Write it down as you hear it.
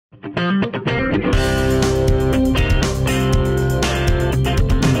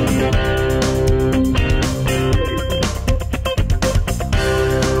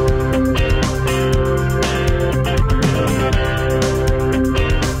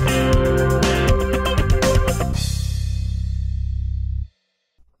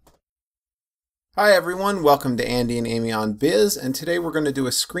Hi everyone, welcome to Andy and Amy on Biz, and today we're going to do a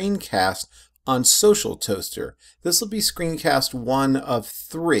screencast on Social Toaster. This will be screencast 1 of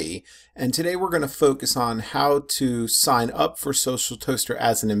 3, and today we're going to focus on how to sign up for Social Toaster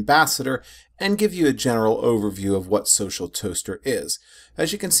as an ambassador and give you a general overview of what Social Toaster is.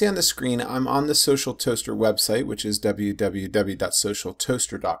 As you can see on the screen, I'm on the Social Toaster website, which is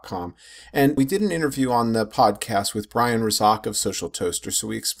www.socialtoaster.com, and we did an interview on the podcast with Brian Razak of Social Toaster, so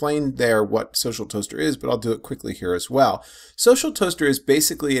we explained there what Social Toaster is, but I'll do it quickly here as well. Social Toaster is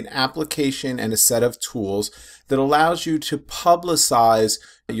basically an application and a set of tools that allows you to publicize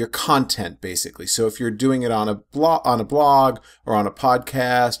your content, basically. So if you're doing it on a blog or on a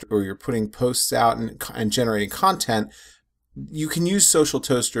podcast, or you're putting posts out and generating content, you can use Social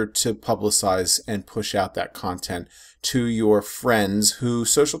Toaster to publicize and push out that content to your friends who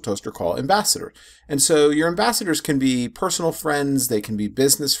Social Toaster call ambassadors. And so your ambassadors can be personal friends, they can be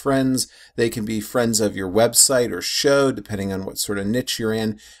business friends, they can be friends of your website or show, depending on what sort of niche you're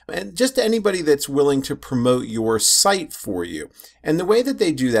in, and just anybody that's willing to promote your site for you. And the way that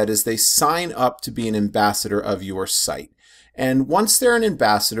they do that is they sign up to be an ambassador of your site. And once they're an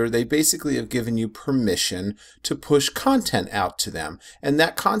ambassador, they basically have given you permission to push content out to them. And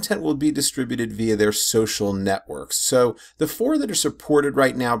that content will be distributed via their social networks. So the 4 that are supported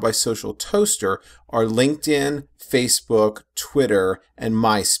right now by Social Toaster are LinkedIn, Facebook, Twitter, and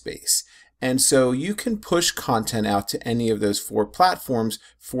MySpace. And so you can push content out to any of those 4 platforms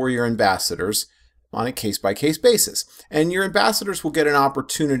for your ambassadors on a case-by-case basis. And your ambassadors will get an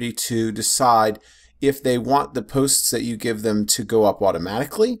opportunity to decide if they want the posts that you give them to go up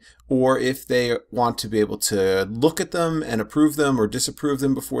automatically, or if they want to be able to look at them and approve them or disapprove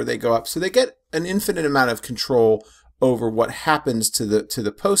them before they go up. So they get an infinite amount of control over what happens to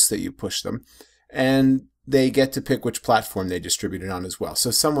the posts that you push them, and they get to pick which platform they distribute it on as well. So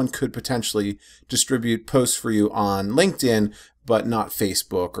someone could potentially distribute posts for you on LinkedIn, but not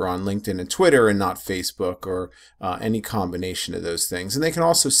Facebook, or on LinkedIn and Twitter and not Facebook, or any combination of those things. And they can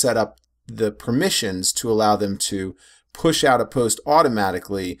also set up the permissions to allow them to push out a post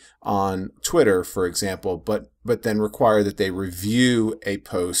automatically on Twitter, for example, but then require that they review a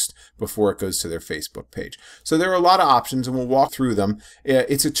post before it goes to their Facebook page. So there are a lot of options, and we'll walk through them.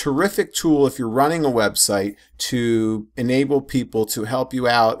 It's a terrific tool if you're running a website to enable people to help you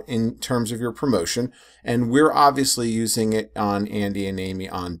out in terms of your promotion. And we're obviously using it on Andy and Amy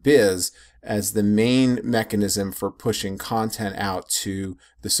on Biz as the main mechanism for pushing content out to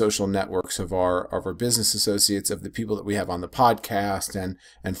the social networks of our business associates, of the people that we have on the podcast,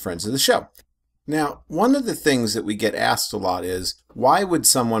 and friends of the show. Now, one of the things that we get asked a lot is, why would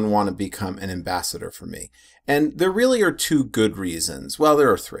someone want to become an ambassador for me? And there really are 2 good reasons. Well,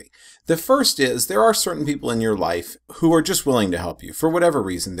 there are 3. The first is, there are certain people in your life who are just willing to help you for whatever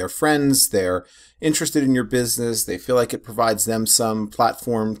reason. They're friends, they're interested in your business, they feel like it provides them some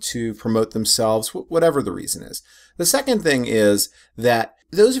platform to promote themselves, whatever the reason is. The second thing is that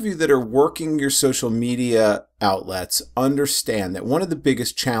those of you that are working your social media outlets understand that one of the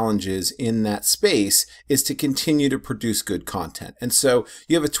biggest challenges in that space is to continue to produce good content. And so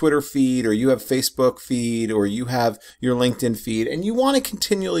you have a Twitter feed, or you have Facebook feed, or you have your LinkedIn feed, and you want to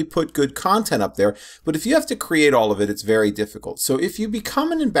continually put good content up there. But if you have to create all of it, it's very difficult. So if you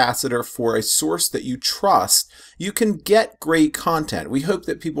become an ambassador for a source that you trust, you can get great content. We hope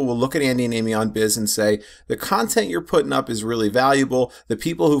that people will look at Andy and Amy on Biz and say, the content you're putting up is really valuable. The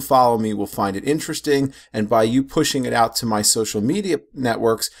people who follow me will find it interesting. And by you pushing it out to my social media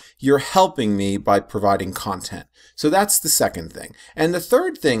networks, you're helping me by providing content. So that's the second thing. And the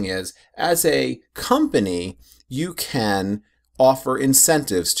third thing is, as a company, you can offer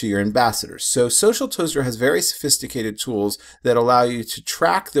incentives to your ambassadors. So Social Toaster has very sophisticated tools that allow you to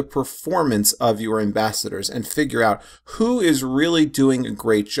track the performance of your ambassadors and figure out who is really doing a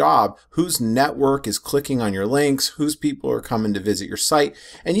great job, whose network is clicking on your links, whose people are coming to visit your site.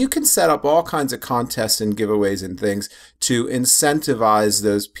 And you can set up all kinds of contests and giveaways and things to incentivize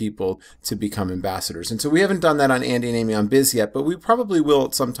those people to become ambassadors. And so we haven't done that on Andy and Amy on Biz yet, but we probably will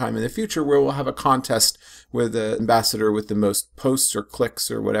at some time in the future, where we'll have a contest where the ambassador with the most posts or clicks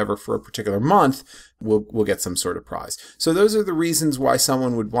or whatever for a particular month will get some sort of prize. So those are the reasons why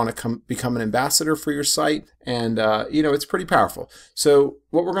someone would want to become an ambassador for your site. And it's pretty powerful. So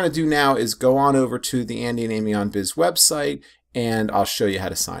what we're going to do now is go on over to the Andy and Amy on Biz website, and I'll show you how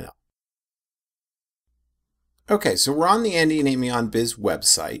to sign up. Okay, so we're on the Andy and Amy on Biz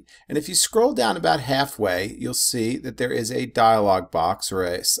website, and if you scroll down about halfway, you'll see that there is a dialog box, or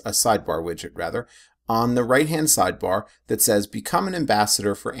a sidebar widget rather, on the right-hand sidebar that says Become an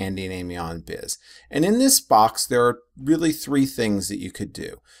Ambassador for Andy and Amy on Biz. And in this box, there are really three things that you could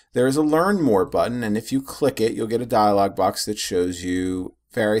do. There is a Learn More button, and if you click it, you'll get a dialog box that shows you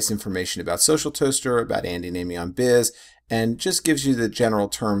various information about Social Toaster, about Andy and Amy on Biz, and just gives you the general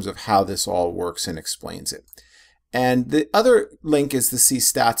terms of how this all works and explains it. And the other link is the See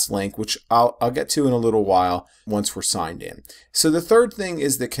Stats link, which I'll get to in a little while once we're signed in. So the third thing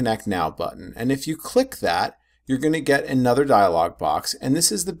is the Connect Now button. And if you click that, you're going to get another dialog box. And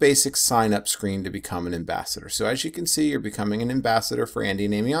this is the basic sign up screen to become an ambassador. So as you can see, you're becoming an ambassador for Andy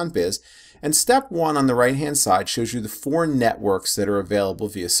and Amy on Biz. And step 1 on the right-hand side shows you the 4 networks that are available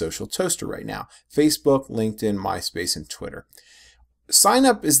via Social Toaster right now: Facebook, LinkedIn, MySpace, and Twitter. Sign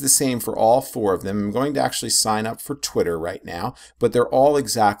up is the same for all 4 of them. I'm going to actually sign up for Twitter right now, but they're all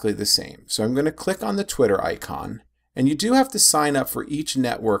exactly the same. So I'm going to click on the Twitter icon, and you do have to sign up for each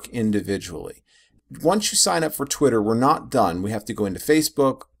network individually. Once you sign up for Twitter, we're not done. We have to go into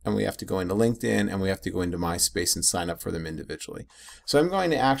Facebook, and we have to go into LinkedIn, and we have to go into MySpace and sign up for them individually. So I'm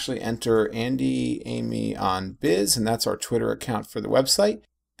going to actually enter Andy Amy on Biz, and that's our Twitter account for the website.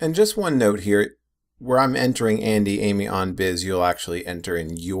 And just one note here, where I'm entering Andy Amy on Biz, you'll actually enter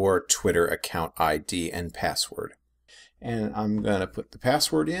in your Twitter account ID and password. And I'm going to put the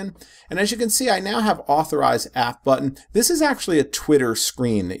password in. And as you can see, I now have Authorize App button. This is actually a Twitter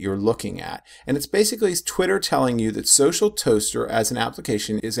screen that you're looking at. And it's basically Twitter telling you that Social Toaster as an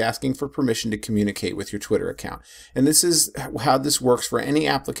application is asking for permission to communicate with your Twitter account. And this is how this works for any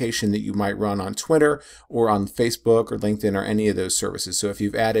application that you might run on Twitter or on Facebook or LinkedIn or any of those services. So if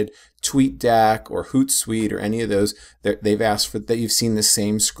you've added TweetDeck or Hootsuite or any of those, they've asked for that you've seen the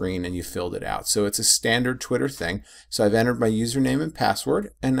same screen and you filled it out. So it's a standard Twitter thing. So I've entered my username and password,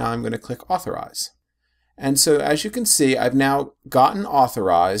 and now I'm going to click Authorize. And so as you can see, I've now gotten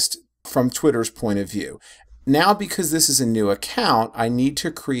authorized from Twitter's point of view. Now, because this is a new account, I need to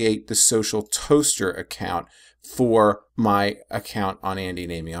create the Social Toaster account for my account on Andy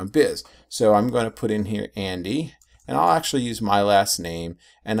and Amy on Biz. So I'm going to put in here Andy, and I'll actually use my last name,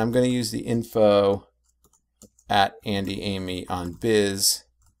 and I'm going to use the info at Andy Amy on Biz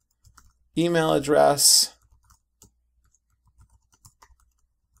email address,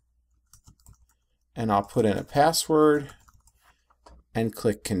 and I'll put in a password and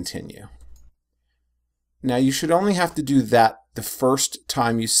click Continue. Now you should only have to do that the first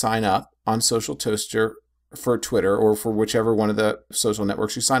time you sign up on Social Toaster for Twitter or for whichever one of the social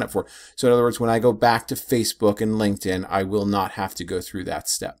networks you sign up for. So in other words, when I go back to Facebook and LinkedIn, I will not have to go through that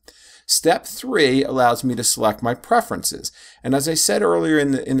step. Step 3 allows me to select my preferences. And as I said earlier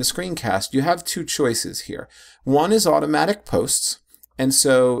in the screencast, you have 2 choices here. One is automatic posts. And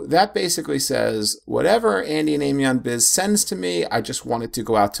so that basically says whatever Andy and Amy on Biz sends to me, I just want it to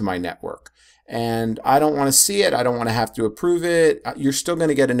go out to my network. And I don't want to see it. I don't want to have to approve it. You're still going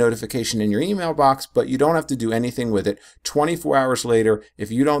to get a notification in your email box, but you don't have to do anything with it. 24 hours later, if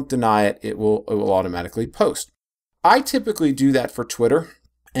you don't deny it, it will automatically post. I typically do that for Twitter.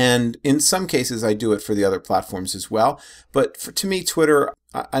 And in some cases, I do it for the other platforms as well. But to me, Twitter,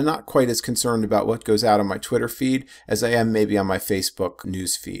 I'm not quite as concerned about what goes out on my Twitter feed as I am maybe on my Facebook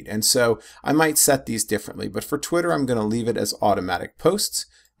news feed. And so I might set these differently. But for Twitter, I'm going to leave it as automatic posts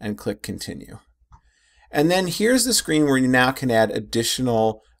and click Continue. And then here's the screen where you now can add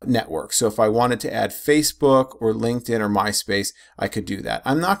additional networks. So if I wanted to add Facebook or LinkedIn or MySpace, I could do that.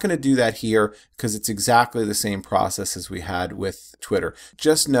 I'm not going to do that here because it's exactly the same process as we had with Twitter.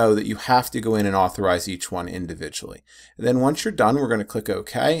 Just know that you have to go in and authorize each one individually. And then once you're done, we're going to click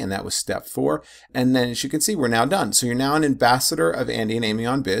OK, and that was step 4. And then as you can see, we're now done. So you're now an ambassador of Andy and Amy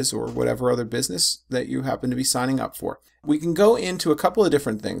on Biz or whatever other business that you happen to be signing up for. We can go into a couple of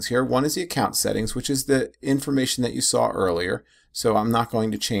different things here. One is the account settings, which is the information that you saw earlier. So I'm not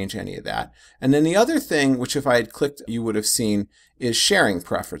going to change any of that. And then the other thing, which if I had clicked, you would have seen, is sharing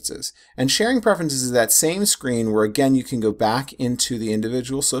preferences. And sharing preferences is that same screen where, again, you can go back into the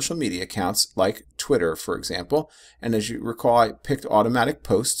individual social media accounts, like Twitter, for example. And as you recall, I picked automatic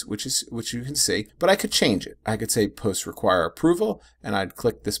posts, which you can see, but I could change it. I could say posts require approval, and I'd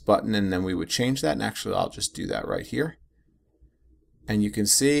click this button, and then we would change that. And actually, I'll just do that right here. And you can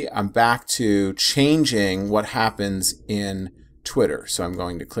see I'm back to changing what happens in Twitter. So I'm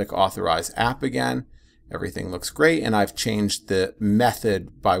going to click Authorize App again. Everything looks great, and I've changed the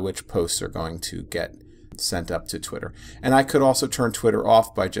method by which posts are going to get sent up to Twitter. And I could also turn Twitter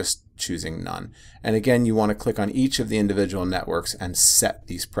off by just choosing none. And again, you want to click on each of the individual networks and set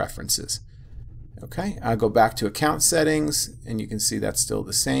these preferences. Okay, I'll go back to account settings, and you can see that's still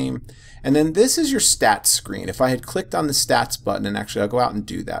the same. And then this is your stats screen. If I had clicked on the stats button, and actually I'll go out and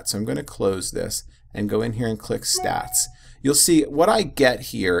do that. So I'm going to close this and go in here and click Stats, you'll see what I get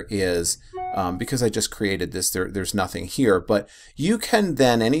here is, because I just created this, there's nothing here, but you can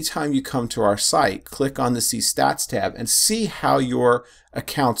then, anytime you come to our site, click on the See Stats tab and see how your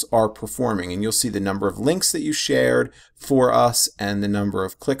accounts are performing. And you'll see the number of links that you shared for us and the number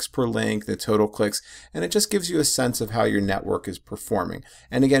of clicks per link, the total clicks, and it just gives you a sense of how your network is performing.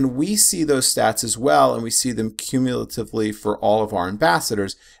 And again, we see those stats as well, and we see them cumulatively for all of our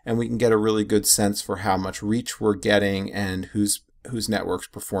ambassadors, and we can get a really good sense for how much reach we're getting and whose networks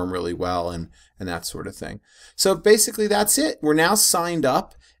perform really well and that sort of thing. So basically that's it. We're now signed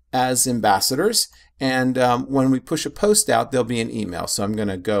up as ambassadors, and when we push a post out, there'll be an email. So I'm going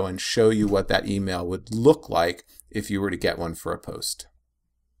to go and show you what that email would look like if you were to get one for a post.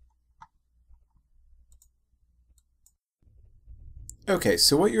 Okay,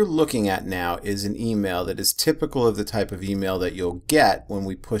 so what you're looking at now is an email that is typical of the type of email that you'll get when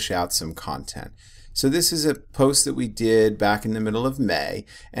we push out some content. So this is a post that we did back in the middle of May,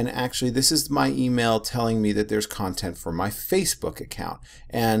 and actually this is my email telling me that there's content for my Facebook account.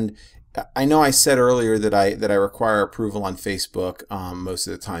 And I know I said earlier that I require approval on Facebook most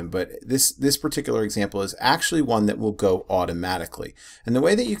of the time, but this particular example is actually one that will go automatically. And the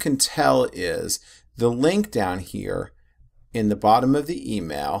way that you can tell is the link down here in the bottom of the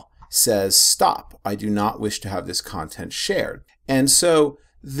email says, "Stop, I do not wish to have this content shared." And so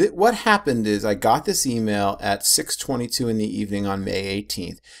what happened is I got this email at 6:22 in the evening on May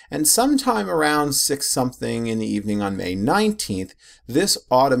 18th, and sometime around 6 something in the evening on May 19th, this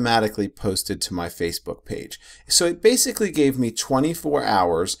automatically posted to my Facebook page. So it basically gave me 24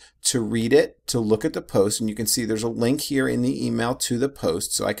 hours to read it, to look at the post, and you can see there's a link here in the email to the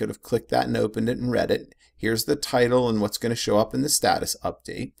post, so I could have clicked that and opened it and read it. Here's the title and what's going to show up in the status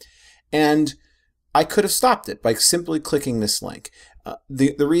update. And I could have stopped it by simply clicking this link.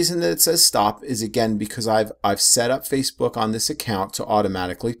 The reason that it says stop is, again, because I've set up Facebook on this account to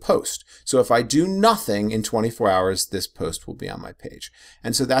automatically post. So if I do nothing in 24 hours, this post will be on my page.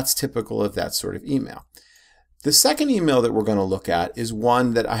 And so that's typical of that sort of email. The second email that we're going to look at is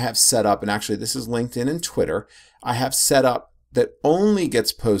one that I have set up, and actually this is LinkedIn and Twitter. I have set up that only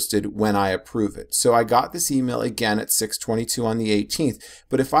gets posted when I approve it. So I got this email again at 6:22 on the 18th,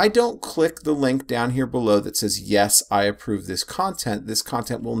 but if I don't click the link down here below that says, "Yes, I approve this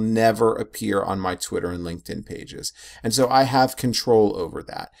content will never appear on my Twitter and LinkedIn pages. And so I have control over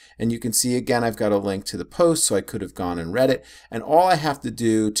that. And you can see again, I've got a link to the post, so I could have gone and read it. And all I have to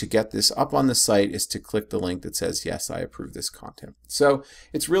do to get this up on the site is to click the link that says, "Yes, I approve this content." So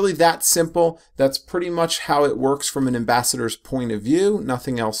it's really that simple. That's pretty much how it works from an ambassador's point of view,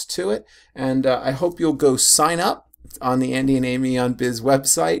 nothing else to it. And I hope you'll go sign up on the Andy and Amy on Biz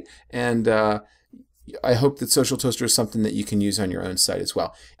website, and I hope that Social Toaster is something that you can use on your own site as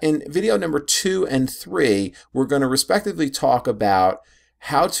well. In video number 2 and 3, we're going to respectively talk about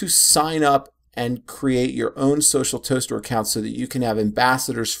how to sign up and create your own Social Toaster account so that you can have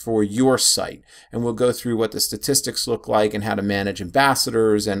ambassadors for your site. And we'll go through what the statistics look like and how to manage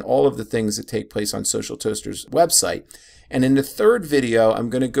ambassadors and all of the things that take place on Social Toaster's website. And in the third video, I'm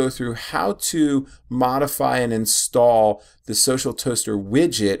going to go through how to modify and install the Social Toaster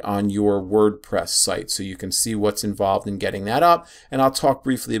widget on your WordPress site so you can see what's involved in getting that up. And I'll talk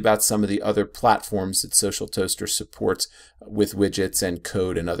briefly about some of the other platforms that Social Toaster supports with widgets and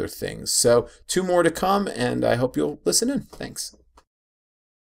code and other things. So 2 more to come, and I hope you'll listen in. Thanks.